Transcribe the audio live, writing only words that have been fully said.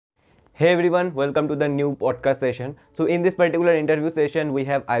Hey everyone, welcome to the new podcast session. So in this particular interview session, we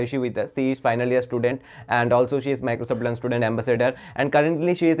have Ayushi with us. She is finally a student and also she is Microsoft Learn Student Ambassador, and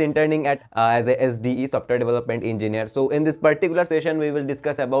currently she is interning at as a SDE Software Development Engineer. So in this particular session, we will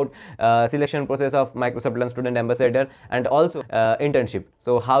discuss about selection process of Microsoft Learn Student Ambassador and also internship.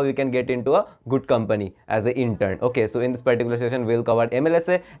 So how you can get into a good company as an intern. Okay, so in this particular session, we'll cover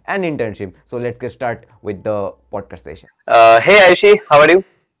MLSA and internship. So let's get start with the podcast session. Hey Ayushi, how are you?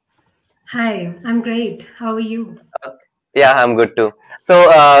 Hi, I'm great. How are you? Yeah, I'm good too. So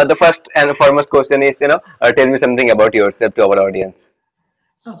the first and foremost question is, tell me something about yourself to our audience.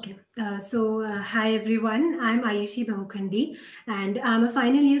 Okay. Hi everyone. I'm Ayushi Bhamukhandi, and I'm a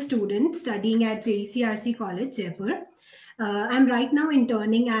final year student studying at JCRC College, Jaipur. I'm right now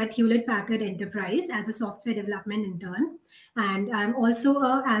interning at Hewlett Packard Enterprise as a software development intern, and I'm also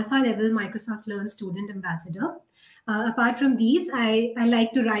a alpha level Microsoft Learn student ambassador. Apart from these, I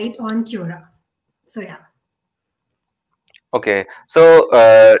like to write on Quora. So yeah. Okay, so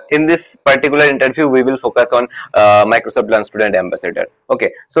in this particular interview, we will focus on Microsoft Learn Student Ambassador.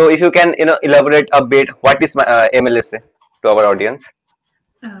 Okay, so if you can, elaborate a bit, what is my, MLSA to our audience?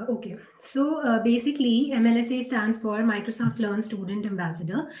 Basically, MLSA stands for Microsoft Learn Student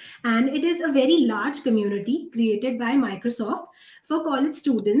Ambassador, and it is a very large community created by Microsoft for college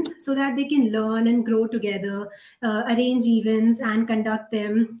students so that they can learn and grow together, arrange events and conduct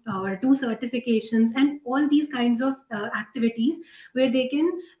them, or do certifications, and all these kinds of activities where they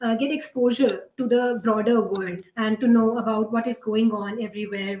can get exposure to the broader world and to know about what is going on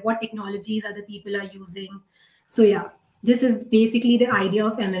everywhere, what technologies other people are using. So, yeah. This is basically the idea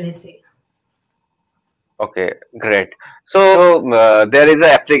of MLSA. Okay, great. So there is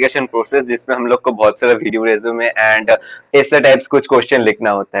a application process जिसमें हम लोग को बहुत सारा video resume and ऐसे types कुछ question लिखना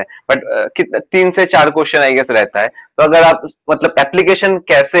होता है, बट कितना 3 से 4 क्वेश्चन आई गेस रहता है. तो अगर आप मतलब एप्लीकेशन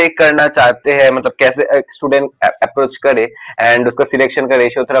कैसे करना चाहते हैं, मतलब कैसे स्टूडेंट अप्रोच करे एंड उसका सिलेक्शन का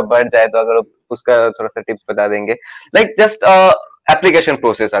रेशियो थोड़ा बढ़ जाए, तो अगर उसका थोड़ा सा टिप्स बता देंगे, लाइक जस्ट एप्लीकेशन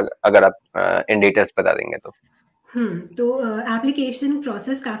प्रोसेस अगर आप इन डिटेल्स बता देंगे तो. तो एप्लीकेशन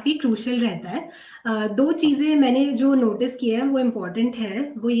प्रोसेस काफ़ी क्रूशल रहता है. दो चीज़ें मैंने जो नोटिस किए हैं वो इम्पॉर्टेंट है.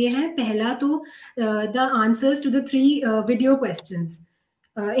 वो ये है, पहला तो the answers to the 3 video questions.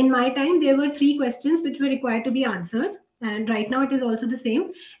 In my time, there were 3 questions which were required to be answered, and right now it is also the same.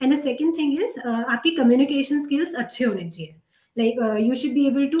 And the second thing is, आपकी communication skills अच्छे होने चाहिए. Like you should be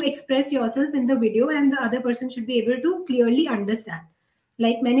able to express yourself in the video, and the other person should be able to clearly understand.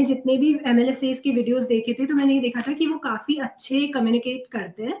 मैंने जितने भी MLSAs के videos देखे थे, तो मैंने ये देखा था कि वो काफ़ी अच्छे कम्युनिकेट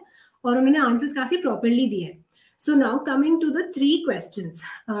करते हैं और उन्होंने आंसर्स काफ़ी प्रॉपरली दिए हैं. So now coming to the 3 questions.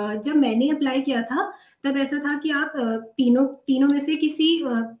 जब मैंने अप्लाई किया था तब ऐसा था कि आप तीनों में से किसी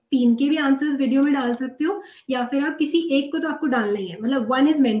 3 के भी आंसर्स वीडियो में डाल सकते हो, या फिर आप किसी एक को तो आपको डालना ही है, मतलब 1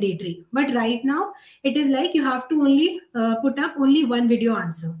 is mandatory. But right now it is like you have to only put up only 1 video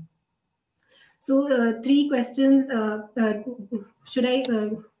answer. So 3 questions. Should I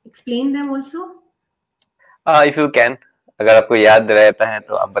explain them also? If you can, अगर आपको याद रहता है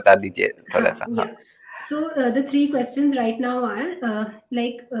तो आप बता दीजिए थोड़ा सा. Yeah. So the 3 questions right now are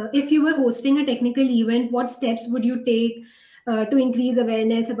if you were hosting a technical event, what steps would you take to increase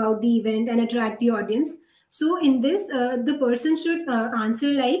awareness about the event and attract the audience? So in this, the person should answer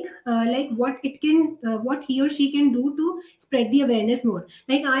what he or she can do to spread the awareness more.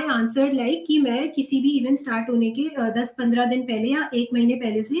 Like I answered कि मैं किसी भी event start होने के 10-15 दिन पहले या 1 महीने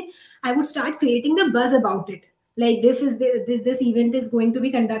पहले से I would start creating the buzz about it. Like this event is going to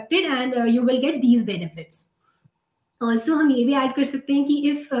be conducted, and you will get these benefits. Also, हम ये भी add कर सकते हैं कि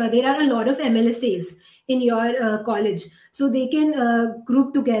if there are a lot of MLSAs in your college, so they can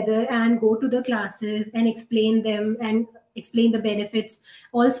group together and go to the classes and explain them and explain the benefits.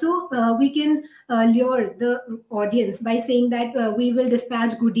 Also, we can lure the audience by saying that we will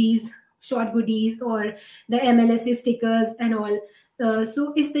dispatch goodies, short goodies, or the MLSA stickers and all.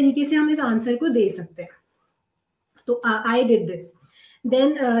 So इस तरीके से हम इस answer को दे सकते हैं. So I did this.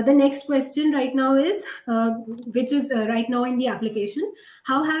 Then the next question right now is, which is right now in the application,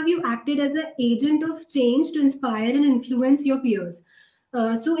 how have you acted as an agent of change to inspire and influence your peers?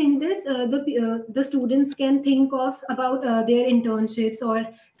 So in this, the students can think about their internships or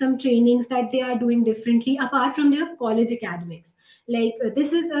some trainings that they are doing differently apart from their college academics. Like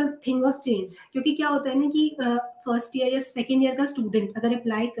this is a thing of change. क्योंकि क्या होता है ना कि first year या second year का student अगर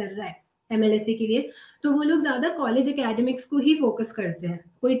apply कर रहा है MLSA के लिए, तो वो लोग ज्यादा कॉलेज एकेडमिक्स को ही फोकस करते हैं,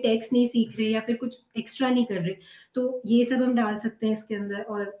 कोई टेक्स्ट नहीं सीख रहे या फिर कुछ एक्स्ट्रा नहीं कर रहे. तो ये सब हम डाल सकते हैं इसके अंदर,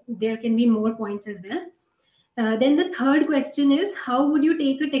 और there can be more points as well. Then the third question is, how would you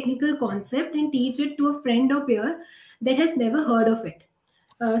take a technical concept and teach it to a friend or peer that has never heard of it?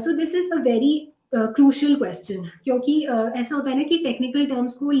 So this is a very crucial question, क्योंकि ऐसा होता है ना कि technical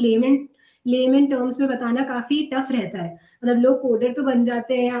terms को lemon terms में बताना काफी टफ रहता है. मतलब लोग कोडर तो बन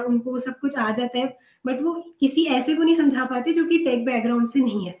जाते हैं या उनको सब कुछ आ जाता है, बट वो किसी ऐसे को नहीं समझा पाते जो कि टेक बैकग्राउंड से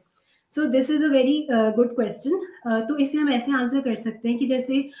नहीं है. So this is a very good question. तो इसे हम ऐसे आंसर कर सकते हैं कि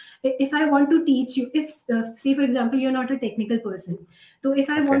जैसे if I want to teach you, if से for example you are not a technical person, तो if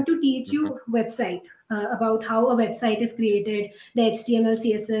I Okay. want to teach you website, about how a website is created, the HTML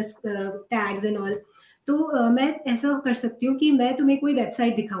CSS tags and all, तो मैं ऐसा कर सकती हूँ कि मैं तुम्हें कोई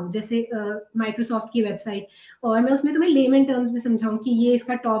वेबसाइट दिखाऊं, जैसे माइक्रोसॉफ्ट की वेबसाइट, और मैं उसमें तुम्हें लेमन टर्म्स में समझाऊं कि ये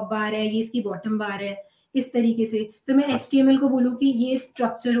इसका टॉप बार है, ये इसकी बॉटम बार है, इस तरीके से. फिर मैं HTML को बोलूँ कि ये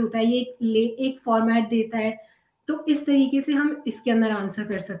स्ट्रक्चर होता है, ये एक फॉर्मेट देता है. तो इस तरीके से हम इसके अंदर आंसर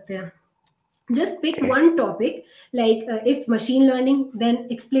कर सकते हैं. Just pick Okay. one topic, like if machine learning, then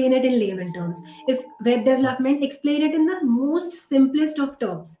explain it in layman terms. If web development, explain it in the most simplest of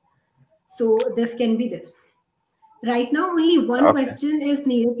terms. So this can be this. Right now, only one Okay. question is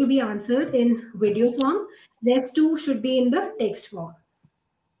needed to be answered in video form. Rest two should be in the text form.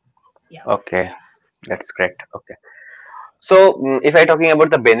 Yeah. Okay. That's great. Okay. So, if I talking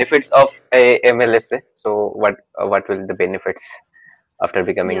about the benefits of a MLSA, so what will the benefits after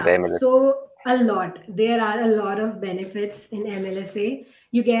becoming the Yeah, MLSA? so a lot. There are a lot of benefits in MLSA.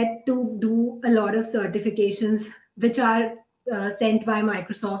 You get to do a lot of certifications which are sent by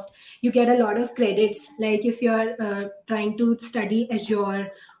Microsoft. You get a lot of credits, like if you're trying to study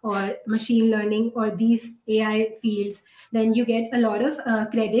Azure or machine learning or these AI fields, then you get a lot of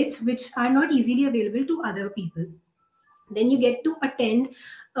credits which are not easily available to other people. Then you get to attend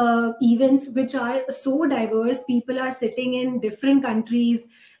events which are so diverse. People are sitting in different countries,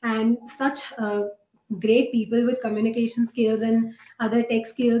 and such great people with communication skills and other tech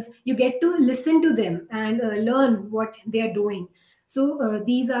skills. You get to listen to them and learn what they are doing. So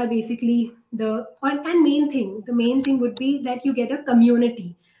these are basically and the main thing would be that you get a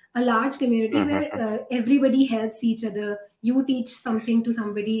community, a large community where Mm-hmm. everybody helps each other. You teach something to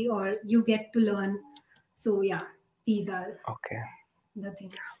somebody or you get to learn. So yeah, these are Okay. the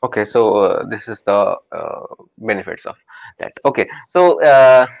things. Okay. So this is the benefits of that. Okay. So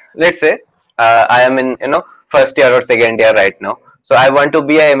let's say I am in first year or second year right now. So I want to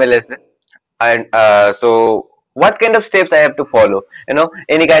be a MLSA, and so what kind of steps I have to follow?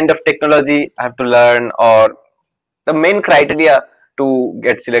 Any kind of technology I have to learn, or the main criteria to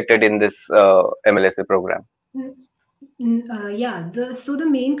get selected in this MLSA program. Yeah, so the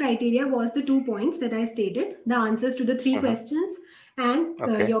main criteria was the 2 points that I stated, the answers to the three Mm-hmm. questions and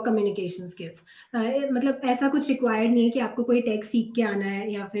Okay. your communication skills. मतलब ऐसा कुछ required नहीं है कि आपको कोई tech सीख के आना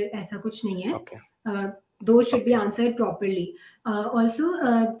है या फिर ऐसा कुछ नहीं है. Okay. Those should be Okay. answered properly. Also,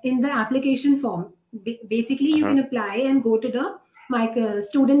 in the application form, basically you Mm-hmm. can apply and go to the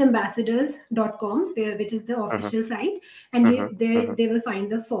studentambassadors.com, which is the Mm-hmm. official site, and Mm-hmm. they will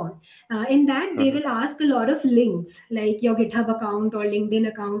find the form. In that they Mm-hmm. will ask a lot of links like your GitHub account or LinkedIn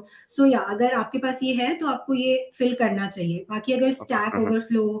account. So yeah, अगर आपके पास ये है तो आपको ये fill करना चाहिए. बाकी अगर Okay. Stack Mm-hmm.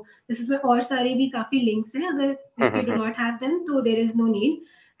 Overflow, इसमें और सारे भी काफी links हैं. अगर if you do Mm-hmm. not have them, तो there is no need.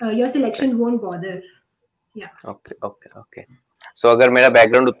 Your Okay. selection won't bother. Yeah. Okay. Okay. Okay. So अगर मेरा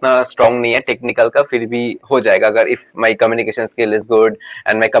बैकग्राउंड उतना स्ट्रांग नहीं है टेक्निकल का, फिर भी हो जाएगा अगर if my communication skill is good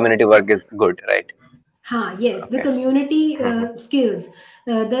and my community work is good, right? Yes, the Okay. community skills,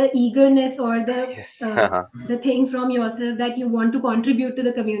 the eagerness or Yes. the thing from yourself that you want to contribute to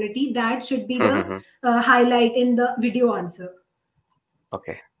the community, that should be the Mm-hmm. highlight in the video answer.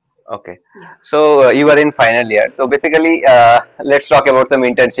 Okay. Okay. Yeah. So you are in final year. So basically, let's talk about some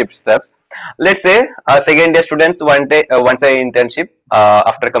internship steps. Let's say second year students wants an internship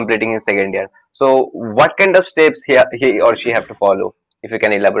after completing his second year. So what kind of steps he or she have to follow? If you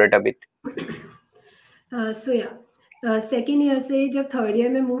can elaborate a bit. So yeah, second year से जब third year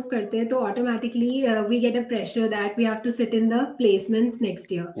में move करते हैं तो automatically we get a pressure that we have to sit in the placements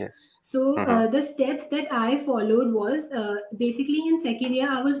next year. Yes. So Mm-hmm. the steps that I followed was basically in second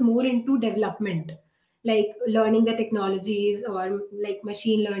year I was more into development, like learning the technologies or like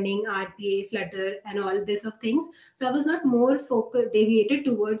machine learning, RPA, Flutter, and all this of things. So I was not more deviated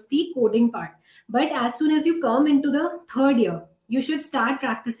towards the coding part. But as soon as you come into the third year, you should start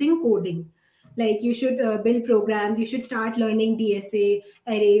practicing coding. Like you should build programs, you should start learning DSA,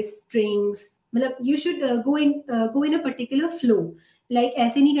 arrays, strings. मतलब you should go in a particular flow. Like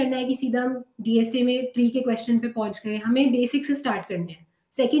ऐसे नहीं करना है कि सीधा हम DSA में tree के क्वेश्चन पे पहुंच गए. हमें बेसिक से स्टार्ट करने हैं.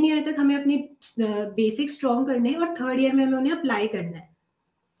 सेकेंड ईयर तक हमें अपने बेसिक स्ट्रॉन्ग करने हैं और थर्ड ईयर में हमें उन्हें अप्लाई करना है.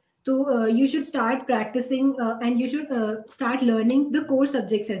 So you should start practicing and you should start learning the core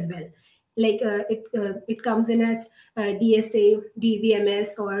subjects as well. like it comes in as DSA, DBMS,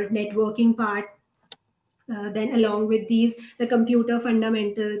 or networking part. Then along with these, the computer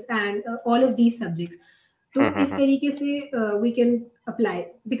fundamentals and all of these subjects. तो इस तरीके से we can apply,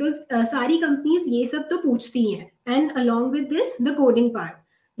 because सारी companies ये सब तो पूछती हैं, and along with this the coding part,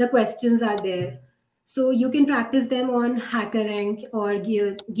 the questions are there, so you can practice them on HackerRank or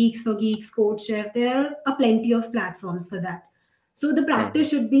Geeks for Geeks, CodeChef. There are a plenty of platforms for that. So the practice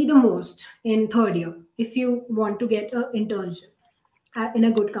should be the most in third year if you want to get an internship in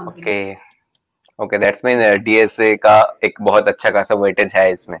a good company. Okay okay, that's mean DSA का एक बहुत अच्छा खासा weightage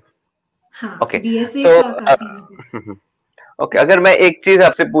है इसमें. हाँ, okay DSA सो का काफी ओके, अगर मैं एक चीज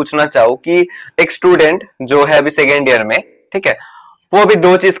आपसे पूछना चाहूँ कि एक स्टूडेंट जो है अभी सेकेंड ईयर में, ठीक है, वो अभी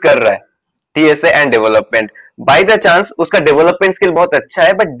दो चीज कर रहा है, DSA and development. By the chance उसका डेवलपमेंट स्किल बहुत अच्छा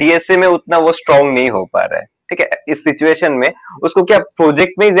है, बट डीएसए में उतना वो स्ट्रांग नहीं हो पा रहा है, ठीक है. इस सिचुएशन में उसको क्या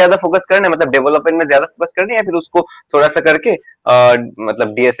प्रोजेक्ट में ज्यादा फोकस करना है, मतलब डेवलपमेंट में ज्यादा फोकस करना है, या फिर उसको थोड़ा सा करके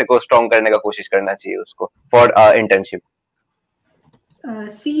मतलब डीएसए को स्ट्रांग करने का कोशिश करना चाहिए उसको for internship?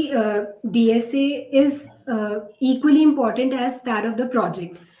 See, DSA is equally important as that of the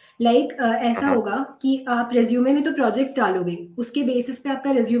project. Like ऐसा होगा कि आप रेज्यूमे में तो प्रोजेक्ट्स डालोगे, उसके बेसिस पे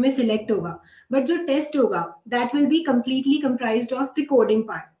आपका रेज्यूमे सिलेक्ट होगा, बट जो टेस्ट होगा that will be completely comprised of the coding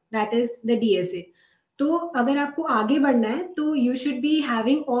part, that is the DSA. तो अगर आपको आगे बढ़ना है तो you should be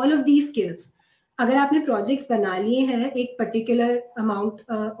having all of these skills. अगर आपने प्रोजेक्ट्स बना लिए हैं एक पर्टिकुलर अमाउंट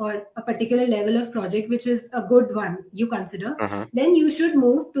और a particular level of project which is a good one you consider, then you should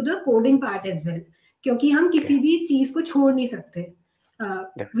move to the coding part as well, क्योंकि हम किसी भी चीज को छोड़ नहीं सकते.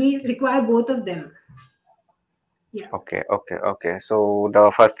 We require both of them. Okay, okay, okay. So the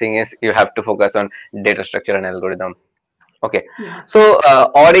first thing is you have to focus on data structure and algorithm. Okay so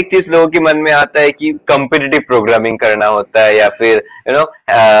और एक चीज लोगों के मन में आता है कि कॉम्पिटिटिव प्रोग्रामिंग करना होता है, या फिर यू नो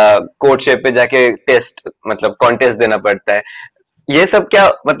कोड शेप पे जाके टेस्ट मतलब कॉन्टेस्ट देना पड़ता है. ये सब क्या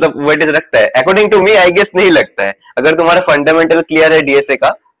मतलब वेटेज रखता है? According to me I guess नहीं लगता है. अगर तुम्हारा फंडामेंटल क्लियर है डीएसए का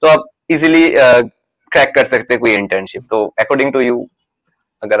तो आप इजीली क्रैक कर सकते हैं कोई इंटर्नशिप. तो अकॉर्डिंग टू यू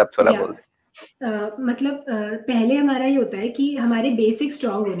अगर आप थोड़ा बोल दें. मतलब पहले हमारा ये होता है कि हमारे बेसिक्स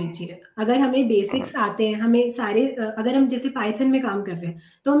स्ट्रांग होने चाहिए. अगर हमें बेसिक्स आते हैं, हमें सारे अगर हम जैसे पाइथन में काम कर रहे हैं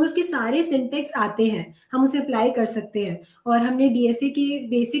तो हमें उसके सारे सिंटैक्स आते हैं, हम उसे अप्लाई कर सकते हैं, और हमने डीएसए के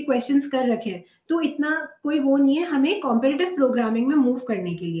बेसिक क्वेश्चंस कर रखे हैं, तो इतना कोई वो नहीं है हमें कॉम्पिटिटिव प्रोग्रामिंग में मूव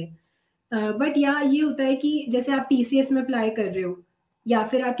करने के लिए. बट या ये होता है कि जैसे आप टीसीएस में अप्लाई कर रहे हो, या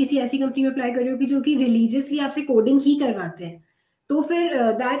फिर आप किसी ऐसी कंपनी में अप्लाई कर रहे हो कि जो कि रिलीजियसली आपसे कोडिंग ही करवाते हैं, तो फिर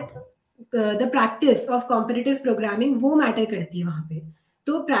that the practice of competitive programming वो मैटर करती है वहां पे.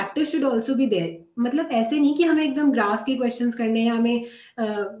 तो practice should also be there. मतलब ऐसे नहीं कि हमें एकदम ग्राफ के क्वेश्चंस करने हैं, हमें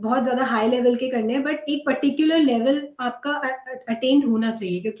बहुत ज्यादा हाई लेवल के करने हैं, बट एक पर्टिकुलर लेवल आपका अटेंड होना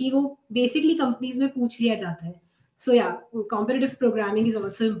चाहिए, क्योंकि वो बेसिकली कंपनीज में पूछ लिया जाता है. सो या competitive programming is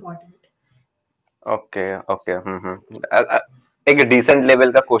also important. Okay okay एक डिसेंट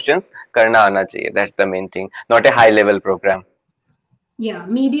लेवल का क्वेश्चन करना आना चाहिए, that's the main thing, not a high level programme. या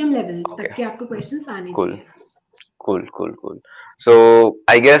मीडियम लेवल तक के आपको क्वेश्चंस आने चाहिए. Cool cool cool. So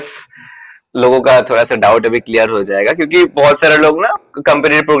I guess लोगों का थोड़ा सा डाउट अभी क्लियर हो जाएगा, क्योंकि बहुत सारे लोग ना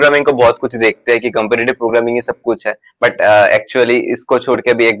कंपेटिटिव प्रोग्रामिंग को बहुत कुछ देखते हैं कि कंपेटिटिव प्रोग्रामिंग ही सब कुछ है, बट एक्चुअली इसको छोड़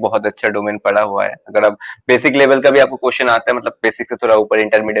के भी एक बहुत अच्छा डोमेन पड़ा हुआ है. अगर आप बेसिक लेवल का भी आपको क्वेश्चन आता है, मतलब बेसिक से थोड़ा ऊपर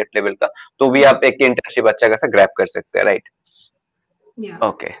इंटरमीडिएट लेवल का, तो भी आप एक इंटर्नशिप अच्छा खासा ग्रैब कर सकते हैं, right?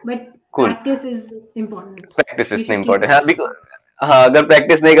 Okay cool. Practice is important. Practice is important. हाँ, अगर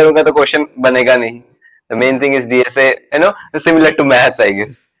प्रैक्टिस नहीं करूंगा तो क्वेश्चन बनेगा नहीं. The main thing is DSA, you know, similar to maths I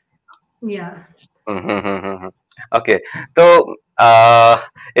guess. Okay, तो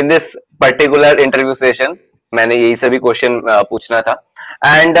in this particular interview session मैंने यही सभी क्वेश्चन पूछना था.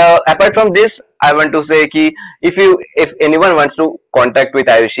 And apart from this I want to से कि if anyone wants to contact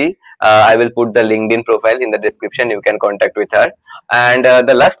with Ayushi, I will put the LinkedIn profile in the description. You can contact with her. And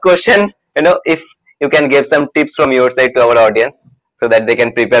the last question, you know, if you can give some tips from your side to our audience so that they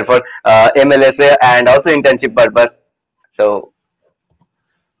can prepare for MLSA and also internship purpose. So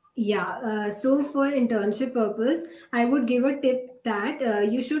so for internship purpose, I would give a tip that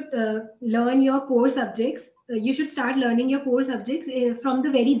you should learn your core subjects. You should start learning your core subjects from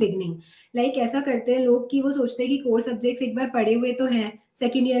the very beginning. Like ऐसा करते हैं लोग कि वो सोचते हैं कि core subjects एक बार पढ़े हुए तो हैं,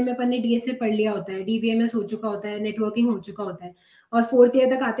 सेकेंड ईयर में अपन ने डीएसए पढ़ लिया होता है, डीबीएमएस हो चुका होता है, नेटवर्किंग हो चुका होता है, और फोर्थ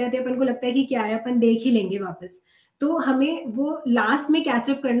ईयर तक आते आते अपन को लगता है कि क्या है, अपन देख ही लेंगे वापस. तो हमें वो लास्ट में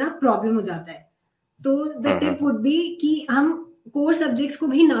कैचअप करना प्रॉब्लम हो जाता है. तो द टिप वुड बी कि हम कोर सब्जेक्ट्स को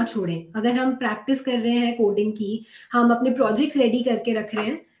भी ना छोड़ें. अगर हम प्रैक्टिस कर रहे हैं कोडिंग की, हम अपने प्रोजेक्ट्स रेडी करके रख रहे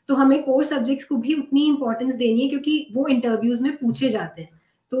हैं, तो हमें कोर सब्जेक्ट्स को भी उतनी इंपॉर्टेंस देनी है, क्योंकि वो इंटरव्यूज में पूछे जाते हैं.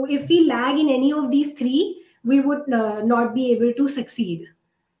 So if we lag in any of these three, we would not be able to succeed.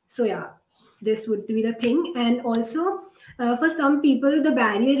 So yeah, this would be the thing. And also, for some people, the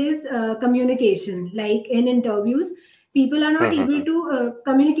barrier is communication. Like in interviews, people are not able to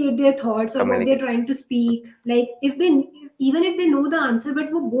communicate their thoughts or what they're Communicate. trying to speak. Like if they, even if they know the answer, but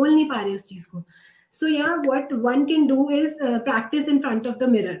वो बोल नहीं पा रहे उस चीज को. So yeah, what one can do is practice in front of the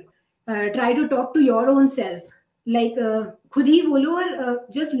mirror. Try to talk to your own self. Like खुद ही बोलो और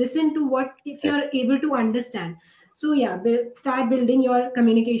just listen to what if Yes. you're able to understand. So yeah, start building your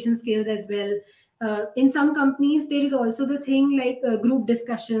communication skills as well. In some companies, there is also the thing like group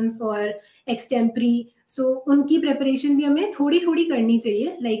discussions or extempore. So उनकी preparation भी हमें थोड़ी थोड़ी करनी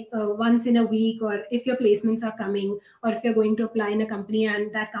चाहिए, like once in a week, or if your placements are coming, or if you're going to apply in a company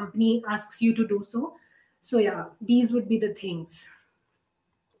and that company asks you to do so. So yeah, these would be the things.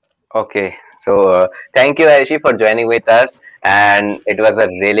 Okay, so thank you, Aishi, for joining with us, and it was a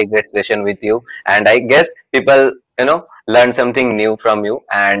really great session with you. And I guess people, learn something new from you,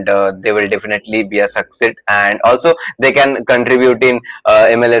 and they will definitely be a success. And also, they can contribute in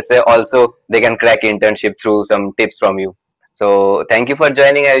MLSA. Also, they can crack internship through some tips from you. So, thank you for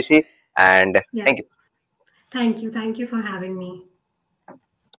joining, Aishi, and Yeah, thank you. thank you for having me.